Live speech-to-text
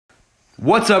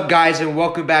What's up, guys, and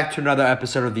welcome back to another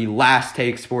episode of the Last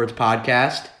Take Sports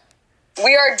Podcast.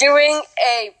 We are doing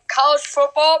a college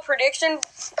football prediction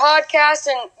podcast,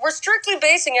 and we're strictly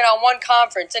basing it on one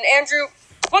conference. And Andrew,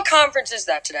 what conference is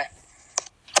that today?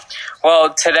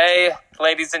 Well, today,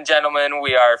 ladies and gentlemen,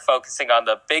 we are focusing on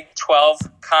the Big 12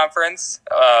 Conference.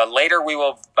 Later, we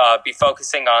will be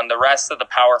focusing on the rest of the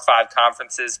Power 5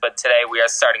 conferences, but today we are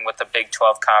starting with the Big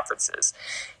 12 conferences.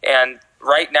 And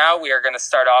right now, we are going to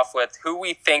start off with who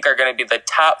we think are going to be the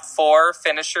top 4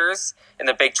 finishers in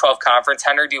the Big 12 Conference.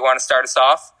 Henry, do you want to start us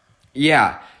off?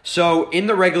 Yeah, so in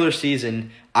the regular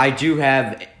season, I do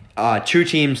have 2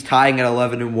 teams tying at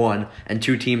 11-1 and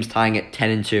 2 teams tying at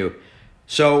 10-2.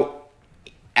 So,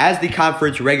 as the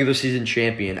conference regular season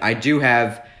champion, I do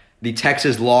have the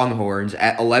Texas Longhorns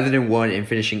at 11-1 and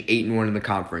finishing 8-1 in the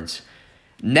conference.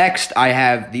 Next, I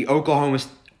have the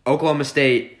Oklahoma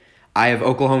State. I have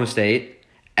Oklahoma State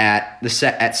at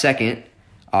second,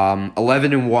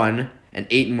 11-1 and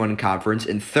 8-1 in conference.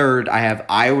 And third, I have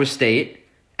Iowa State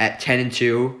at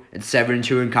 10-2 and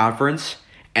 7-2 in conference.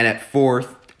 And at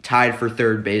fourth, tied for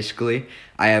third basically,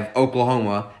 I have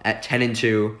Oklahoma at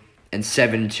 10-2 and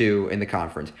 7-2 in the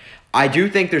conference. I do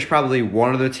think there's probably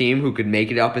one other team who could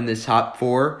make it up in this top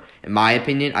 4. In my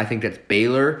opinion, I think that's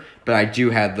Baylor, but I do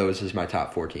have those as my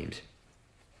top 4 teams.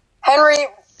 Henry,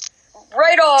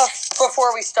 right off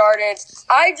before we started,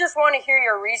 I just want to hear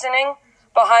your reasoning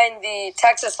behind the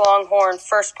Texas Longhorn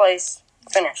first place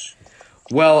finish.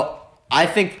 Well, I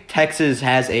think Texas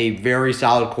has a very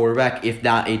solid quarterback, if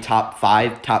not a top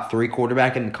 5, top 3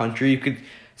 quarterback in the country, you could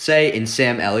say, in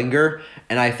Sam Ehlinger.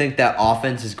 And I think that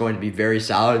offense is going to be very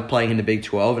solid playing in the Big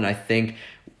 12. And I think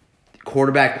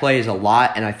quarterback play is a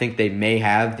lot, and I think they may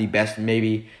have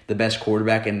maybe the best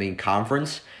quarterback in the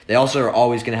conference. They also are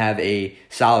always going to have a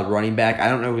solid running back. I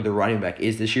don't know who the running back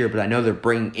is this year, but I know they're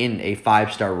bringing in a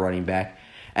 5-star running back.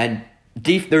 And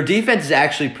their defense is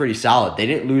actually pretty solid. They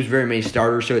didn't lose very many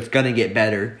starters, so it's going to get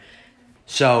better.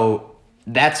 So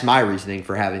that's my reasoning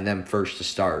for having them first to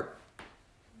start.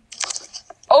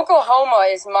 Oklahoma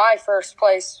is my first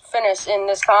place finish in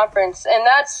this conference, and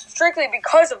that's strictly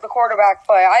because of the quarterback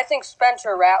play. I think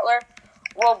Spencer Rattler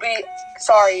will be,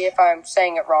 sorry if I'm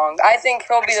saying it wrong, I think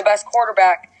he'll be the best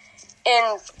quarterback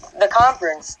in the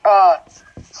conference.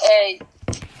 A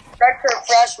redshirt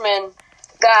freshman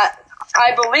that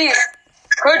I believe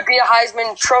could be a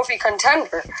Heisman Trophy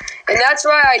contender. And that's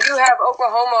why I do have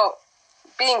Oklahoma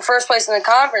being first place in the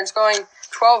conference, going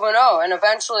 12-0, and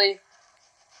eventually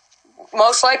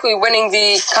most likely winning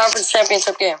the conference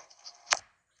championship game.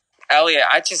 Elliot,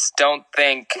 I just don't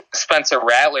think Spencer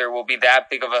Rattler will be that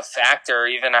big of a factor,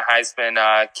 even a Heisman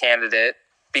candidate,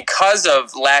 because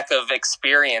of lack of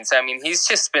experience. I mean, he's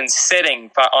just been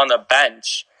sitting on the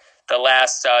bench the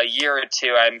last year or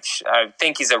two. I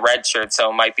think he's a redshirt, so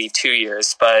it might be 2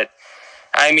 years. But,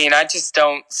 I mean, I just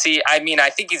don't see – I mean, I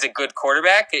think he's a good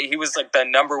quarterback. He was like the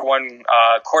number 1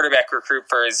 quarterback recruit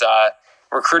for his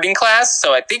recruiting class,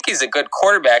 so I think he's a good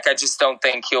quarterback. I just don't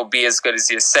think he'll be as good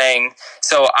as you're saying.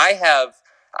 So I have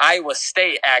Iowa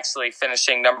State actually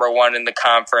finishing number 1 in the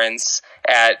conference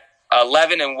at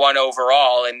 11-1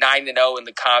 overall and 9-0 in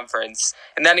the conference.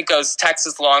 And then it goes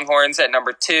Texas Longhorns at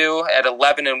number 2 at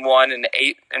 11-1 and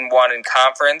 8-1 in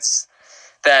conference.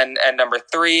 Then at number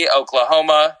 3,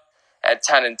 Oklahoma at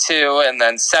 10-2 and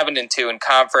then 7-2 in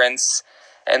conference.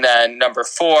 And then number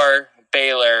 4,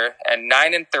 Baylor at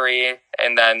 9-3,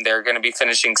 and then they're going to be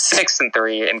finishing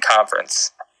 6-3 in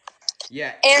conference.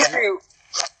 Yeah, Andrew,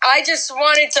 I just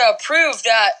wanted to prove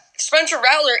that Spencer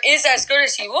Rattler is as good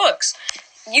as he looks.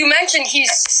 You mentioned he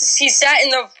sat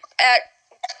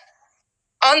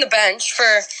on the bench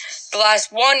for the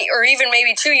last 1 or even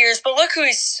maybe 2 years, but look who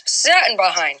he's sitting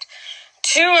behind.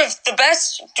 2 of the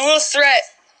best dual threat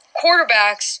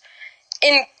quarterbacks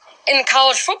in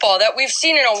college football that we've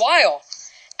seen in a while.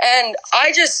 And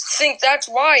I just think that's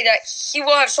why that he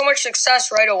will have so much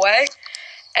success right away.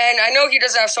 And I know he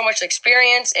doesn't have so much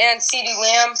experience, and CeeDee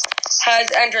Lamb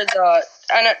has entered the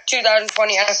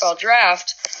 2020 NFL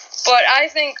Draft. But I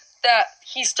think that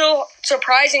he still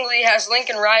surprisingly has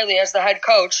Lincoln Riley as the head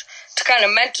coach to kind of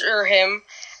mentor him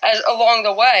along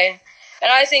the way.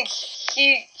 And I think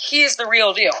he is the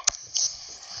real deal.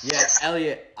 Yeah,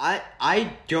 Elliot,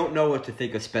 I don't know what to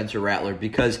think of Spencer Rattler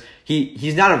because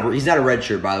he's not a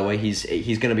redshirt, by the way. He's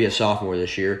going to be a sophomore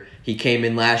this year. He came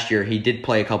in last year. He did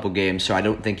play a couple games, so I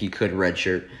don't think he could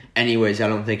redshirt. Anyways, I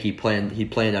don't think he planned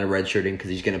on a redshirting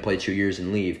because he's going to play 2 years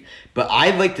and leave. But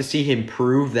I'd like to see him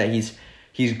prove that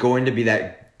he's going to be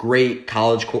that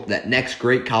next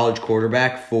great college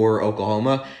quarterback for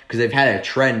Oklahoma because they've had a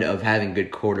trend of having good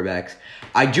quarterbacks.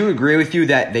 I do agree with you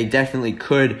that they definitely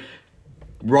could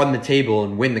run the table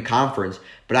and win the conference.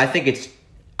 But I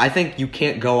think you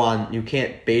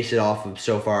can't base it off of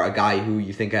so far a guy who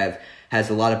you think has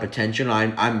a lot of potential.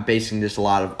 I'm basing this a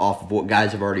lot off of what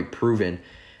guys have already proven.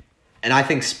 And I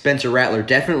think Spencer Rattler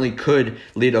definitely could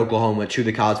lead Oklahoma to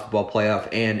the college football playoff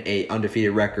and a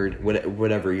undefeated record,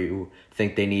 whatever you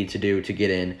think they need to do to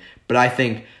get in. But I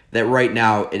think that right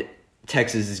now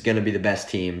Texas is going to be the best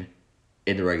team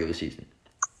in the regular season.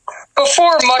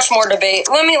 Before much more debate,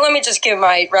 let me just give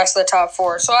my rest of the top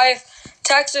four. So I have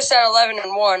Texas at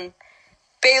 11-1,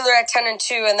 Baylor at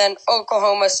 10-2, and then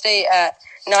Oklahoma State at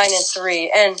 9-3.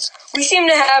 And we seem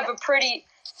to have a pretty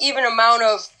even amount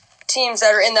of teams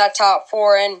that are in that top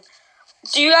four. And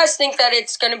do you guys think that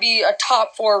it's going to be a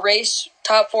top four race,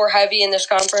 top four heavy in this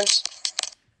conference?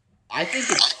 I think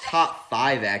it's top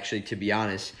five, actually, to be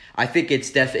honest. I think it's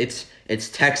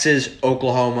Texas,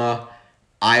 Oklahoma,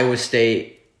 Iowa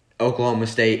State, Oklahoma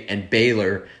State, and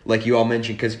Baylor, like you all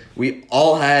mentioned, because we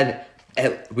all had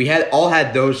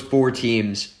those four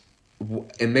teams,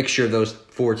 a mixture of those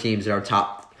four teams in our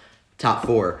top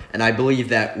four. And I believe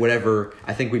that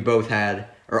I think we both had,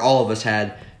 or all of us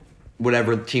had,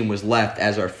 whatever team was left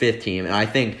as our fifth team. And I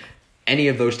think any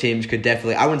of those teams could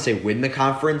definitely, I wouldn't say win the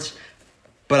conference,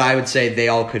 but I would say they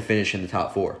all could finish in the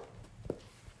top four.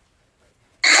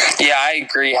 Yeah, I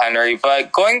agree, Henry.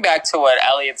 But going back to what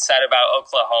Elliot said about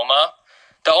Oklahoma,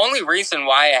 the only reason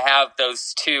why I have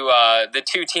those the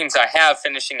two teams I have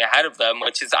finishing ahead of them,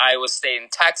 which is Iowa State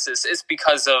and Texas, is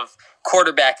because of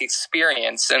quarterback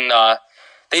experience. And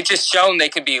they've just shown they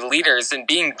could be leaders and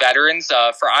being veterans.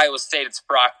 For Iowa State, it's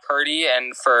Brock Purdy,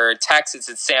 and for Texas,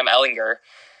 it's Sam Ehlinger.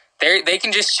 They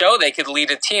can just show they could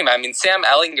lead a team. I mean, Sam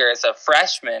Ehlinger is a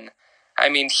freshman. I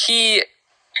mean,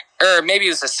 or maybe he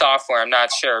was a sophomore, I'm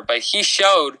not sure, but he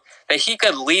showed that he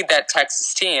could lead that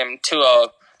Texas team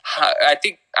to I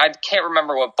can't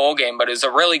remember what bowl game, but it was a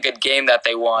really good game that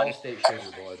they won. Iowa State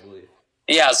Sugar Bowl, I believe.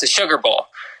 Yeah, it's the Sugar Bowl.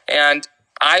 And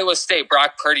Iowa State,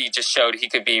 Brock Purdy just showed he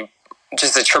could be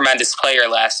just a tremendous player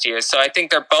last year. So I think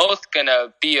they're both going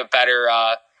to be a better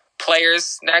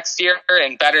players next year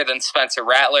and better than Spencer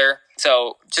Rattler.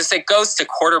 So just it goes to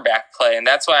quarterback play, and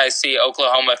that's why I see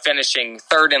Oklahoma finishing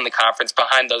third in the conference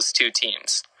behind those two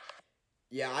teams.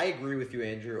 Yeah, I agree with you,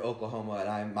 Andrew. Oklahoma,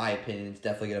 in my opinion, is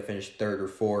definitely going to finish third or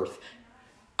fourth.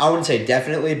 I wouldn't say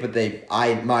definitely, but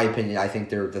my opinion, I think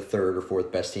they're the third or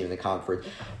fourth best team in the conference.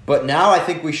 But now I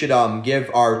think we should give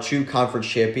our two conference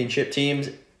championship teams,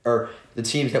 or the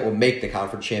teams that will make the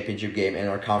conference championship game, and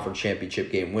our conference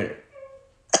championship game winner.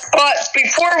 But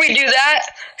before we do that,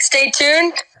 stay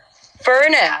tuned for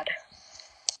an ad.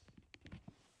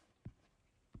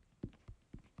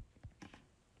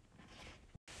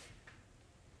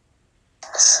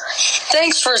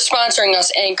 Thanks for sponsoring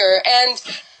us, Anchor. And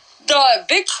the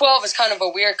Big 12 is kind of a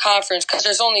weird conference because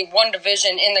there's only one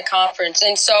division in the conference.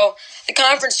 And so the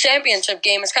conference championship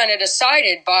game is kind of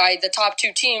decided by the top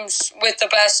two teams with the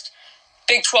best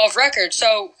Big 12 record.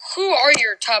 So who are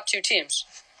your top two teams?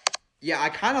 Yeah, I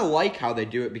kind of like how they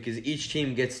do it because each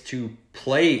team gets to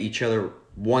play each other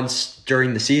once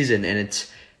during the season, and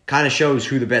it's kind of shows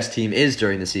who the best team is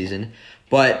during the season.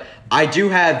 But I do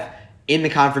have, in the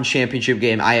conference championship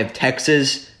game, I have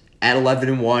Texas at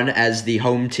 11-1 as the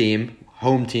home team.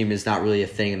 Home team is not really a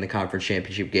thing in the conference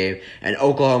championship game. And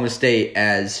Oklahoma State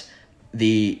as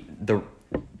the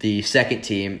second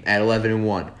team at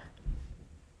 11-1.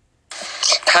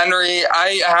 Henry,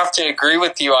 I have to agree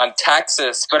with you on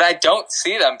Texas, but I don't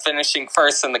see them finishing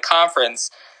first in the conference.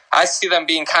 I see them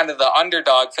being kind of the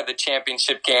underdog for the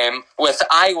championship game, with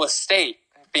Iowa State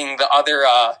being the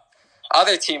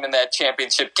other team in that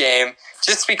championship game,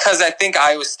 just because I think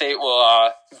Iowa State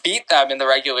will beat them in the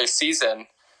regular season.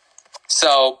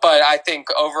 So, but I think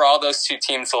overall those two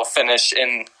teams will finish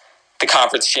in the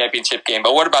conference championship game.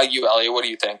 But what about you, Elliot? What do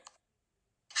you think?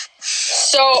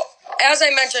 So, as I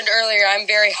mentioned earlier, I'm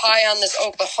very high on this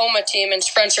Oklahoma team and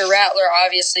Spencer Rattler,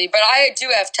 obviously. But I do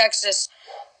have Texas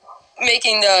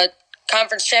making the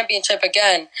conference championship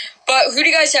again. But who do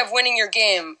you guys have winning your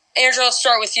game? Andrew, let's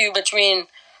start with you between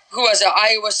who was it,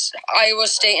 Iowa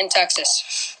State and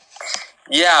Texas.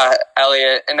 Yeah,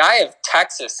 Elliot, and I have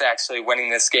Texas actually winning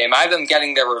this game. I have them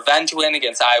getting their revenge win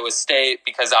against Iowa State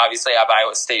because obviously I have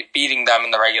Iowa State beating them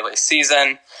in the regular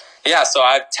season. Yeah, so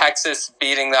I have Texas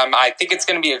beating them. I think it's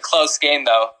going to be a close game,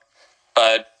 though.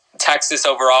 But Texas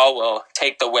overall will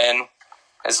take the win,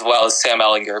 as well as Sam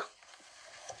Ehlinger.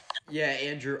 Yeah,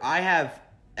 Andrew, I have,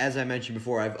 as I mentioned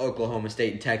before, I have Oklahoma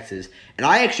State and Texas. And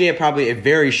I actually have probably a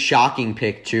very shocking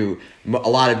pick to a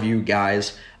lot of you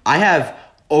guys. I have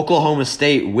Oklahoma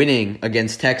State winning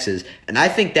against Texas. And I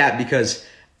think that because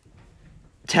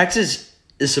Texas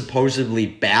is supposedly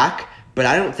back, but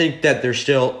I don't think that they're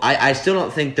still – I still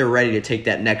don't think they're ready to take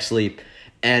that next leap.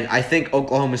 And I think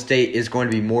Oklahoma State is going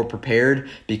to be more prepared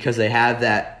because they have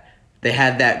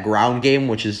that ground game,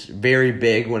 which is very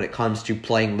big when it comes to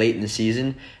playing late in the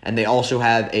season. And they also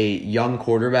have a young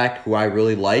quarterback who I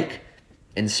really like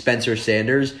in Spencer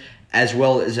Sanders, as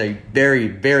well as a very,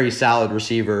 very solid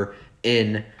receiver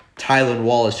in Tylan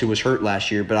Wallace, who was hurt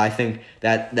last year. But I think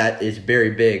that is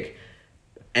very big.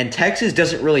 And Texas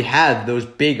doesn't really have those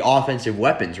big offensive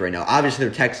weapons right now. Obviously,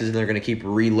 they're Texas, and they're going to keep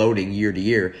reloading year to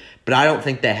year. But I don't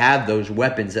think they have those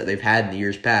weapons that they've had in the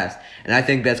years past. And I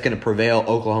think that's going to prevail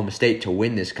Oklahoma State to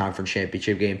win this conference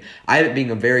championship game. I have it being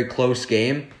a very close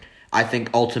game. I think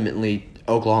ultimately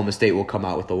Oklahoma State will come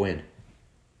out with a win.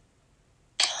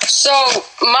 So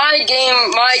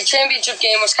my championship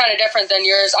game was kind of different than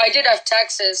yours. I did have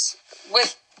Texas,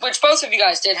 which both of you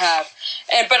guys did have,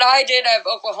 but I did have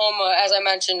Oklahoma. As I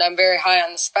mentioned, I'm very high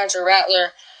on the Spencer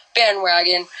Rattler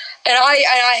bandwagon, and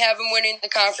I have him winning the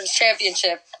conference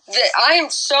championship. I'm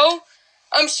so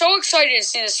excited to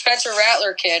see the Spencer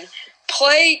Rattler kid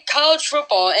play college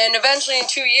football and eventually in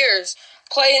 2 years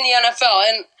play in the NFL.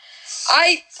 And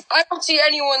I don't see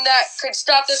anyone that could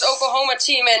stop this Oklahoma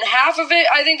team, and half of it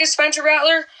I think is Spencer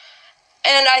Rattler,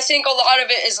 and I think a lot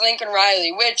of it is Lincoln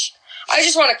Riley, which I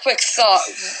just want a quick thought.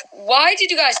 Why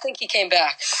did you guys think he came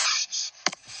back?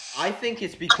 I think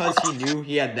it's because he knew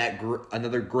he had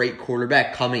another great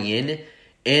quarterback coming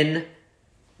in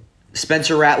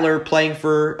Spencer Rattler playing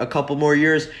for a couple more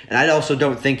years, and I also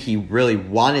don't think he really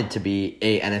wanted to be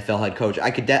a NFL head coach.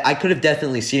 I could have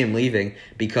definitely seen him leaving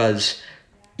because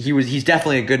he's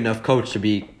definitely a good enough coach to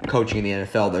be coaching in the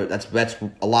NFL. That's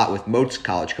a lot with most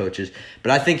college coaches,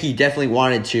 but I think he definitely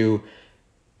wanted to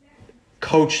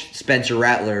coach Spencer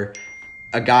Rattler,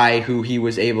 a guy who he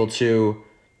was able to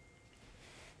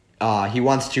he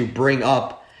wants to bring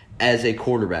up as a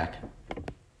quarterback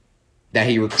that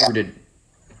he recruited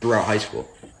throughout high school.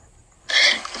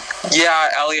 Yeah,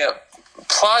 Elliot.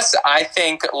 Plus, I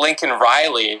think Lincoln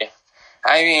Riley,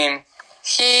 I mean,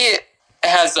 he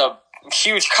has a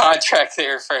huge contract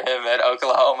there for him at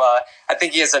Oklahoma. I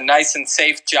think he has a nice and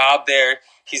safe job there.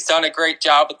 He's done a great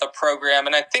job with the program,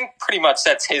 and I think pretty much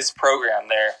that's his program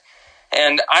there.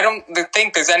 And I don't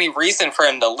think there's any reason for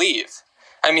him to leave.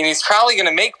 I mean, he's probably going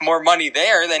to make more money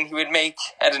there than he would make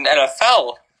at an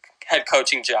NFL head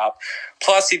coaching job.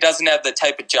 Plus, he doesn't have the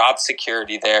type of job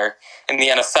security there in the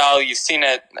NFL. You've seen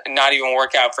it not even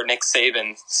work out for Nick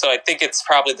Saban. So I think it's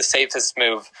probably the safest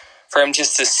move for him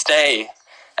just to stay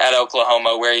at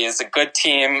Oklahoma, where he has a good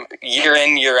team year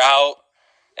in, year out,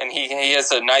 and he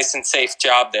has a nice and safe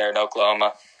job there in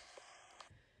Oklahoma.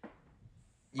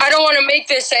 I don't want to make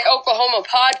this an Oklahoma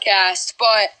podcast,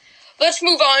 but let's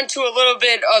move on to a little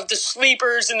bit of the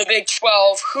sleepers in the Big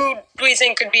 12. Who do we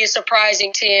think could be a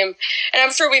surprising team? And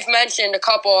I'm sure we've mentioned a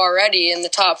couple already in the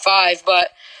top 5, but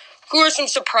who are some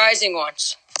surprising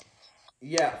ones?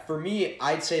 Yeah, for me,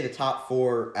 I'd say the top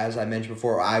 4, as I mentioned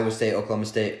before, Iowa State,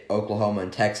 Oklahoma,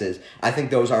 and Texas. I think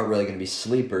those aren't really going to be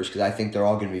sleepers because I think they're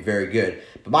all going to be very good.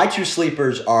 But my 2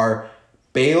 sleepers are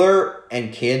Baylor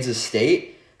and Kansas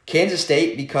State. Kansas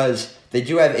State because they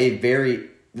do have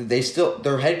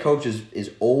their head coach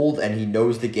is old and he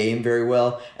knows the game very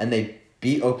well, and they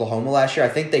beat Oklahoma last year. I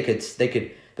think they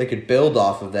could build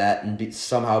off of that and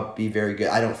somehow be very good.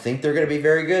 I don't think they're going to be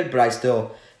very good, but I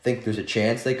still think there's a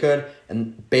chance they could.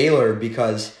 And Baylor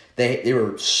because they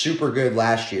were super good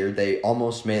last year. They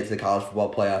almost made it to the college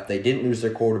football playoff. They didn't lose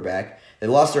their quarterback. They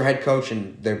lost their head coach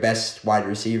and their best wide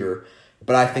receiver,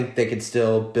 but I think they could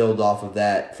still build off of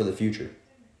that for the future.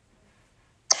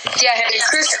 Yeah,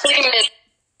 Chris Kleeman,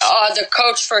 the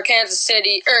coach for Kansas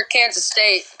State,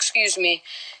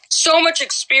 so much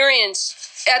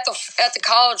experience at the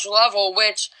college level,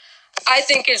 which I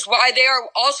think is why they are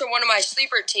also one of my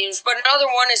sleeper teams. But another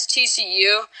one is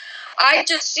TCU. I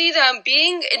just see them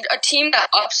being a team that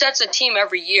upsets a team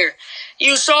every year.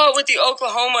 You saw it with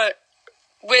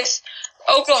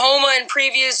Oklahoma in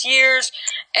previous years,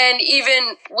 and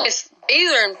even with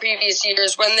Baylor in previous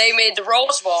years when they made the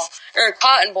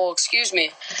Cotton Bowl, excuse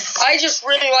me. I just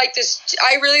really like this.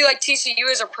 I really like TCU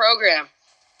as a program.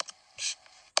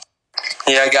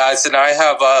 Yeah, guys, and I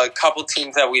have a couple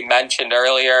teams that we mentioned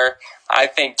earlier. I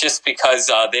think just because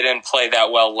they didn't play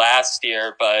that well last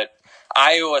year, but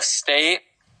Iowa State,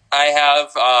 I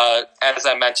have, as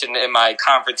I mentioned, in my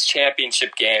conference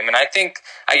championship game, and I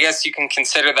guess you can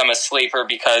consider them a sleeper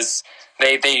because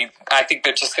I think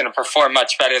they're just going to perform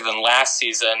much better than last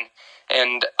season.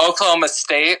 And Oklahoma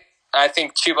State, I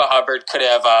think Chuba Hubbard could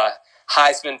have a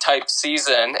Heisman-type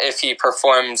season if he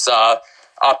performs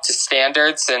up to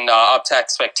standards and up to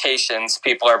expectations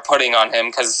people are putting on him,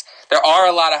 because there are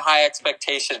a lot of high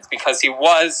expectations because he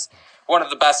was one of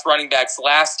the best running backs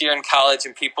last year in college,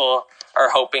 and people are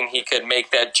hoping he could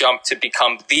make that jump to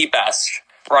become the best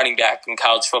running back in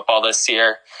college football this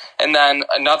year. And then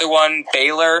another one,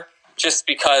 Baylor, just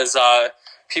because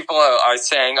people are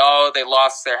saying, oh, they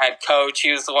lost their head coach.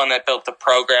 He was the one that built the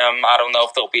program. I don't know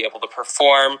if they'll be able to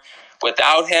perform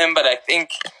without him, but I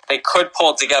think they could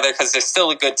pull it together because they're still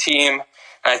a good team.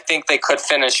 And I think they could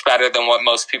finish better than what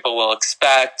most people will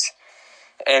expect.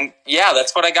 And yeah,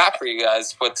 that's what I got for you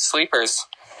guys with sleepers.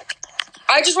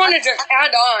 I just wanted to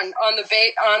add on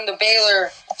the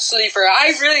Baylor sleeper.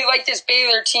 I really like this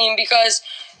Baylor team because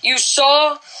you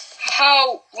saw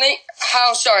how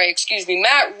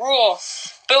Matt Rule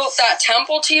built that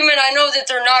Temple team, and I know that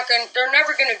they're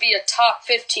never going to be a top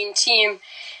 15 team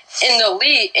in the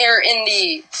league or in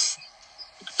the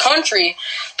country,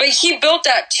 but he built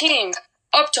that team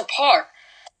up to par.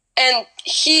 And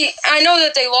I know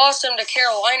that they lost him to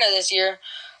Carolina this year,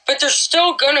 but they're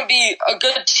still going to be a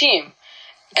good team.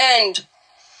 And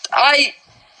I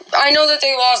know that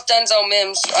they lost Denzel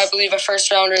Mims, I believe a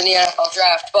first rounder in the NFL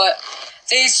draft, but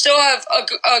they still have a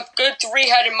good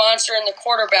three-headed monster in the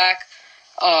quarterback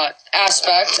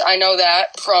aspect. I know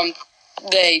that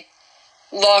they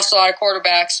lost a lot of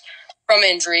quarterbacks from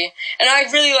injury. And I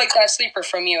really like that sleeper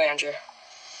from you, Andrew.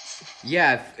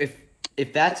 Yeah,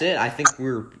 if that's it, I think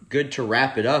we're good to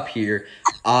wrap it up here.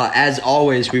 As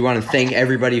always, we want to thank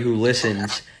everybody who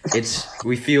listens.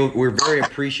 We're very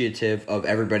appreciative of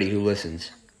everybody who listens.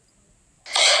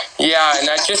 Yeah, and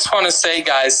I just want to say,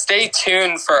 guys, stay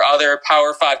tuned for other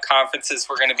Power 5 conferences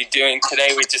we're going to be doing. Today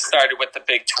we just started with the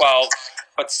Big 12,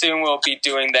 but soon we'll be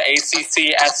doing the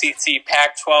ACC, SEC,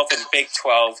 Pac-12, and Big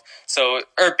 12,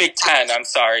 or Big 10, I'm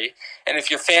sorry. And if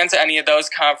you're fans of any of those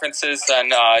conferences,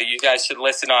 then you guys should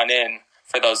listen on in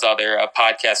for those other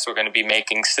podcasts we're going to be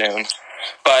making soon.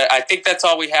 But I think that's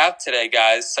all we have today,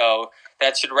 guys, so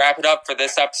that should wrap it up for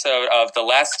this episode of the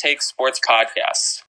Last Take Sports Podcast.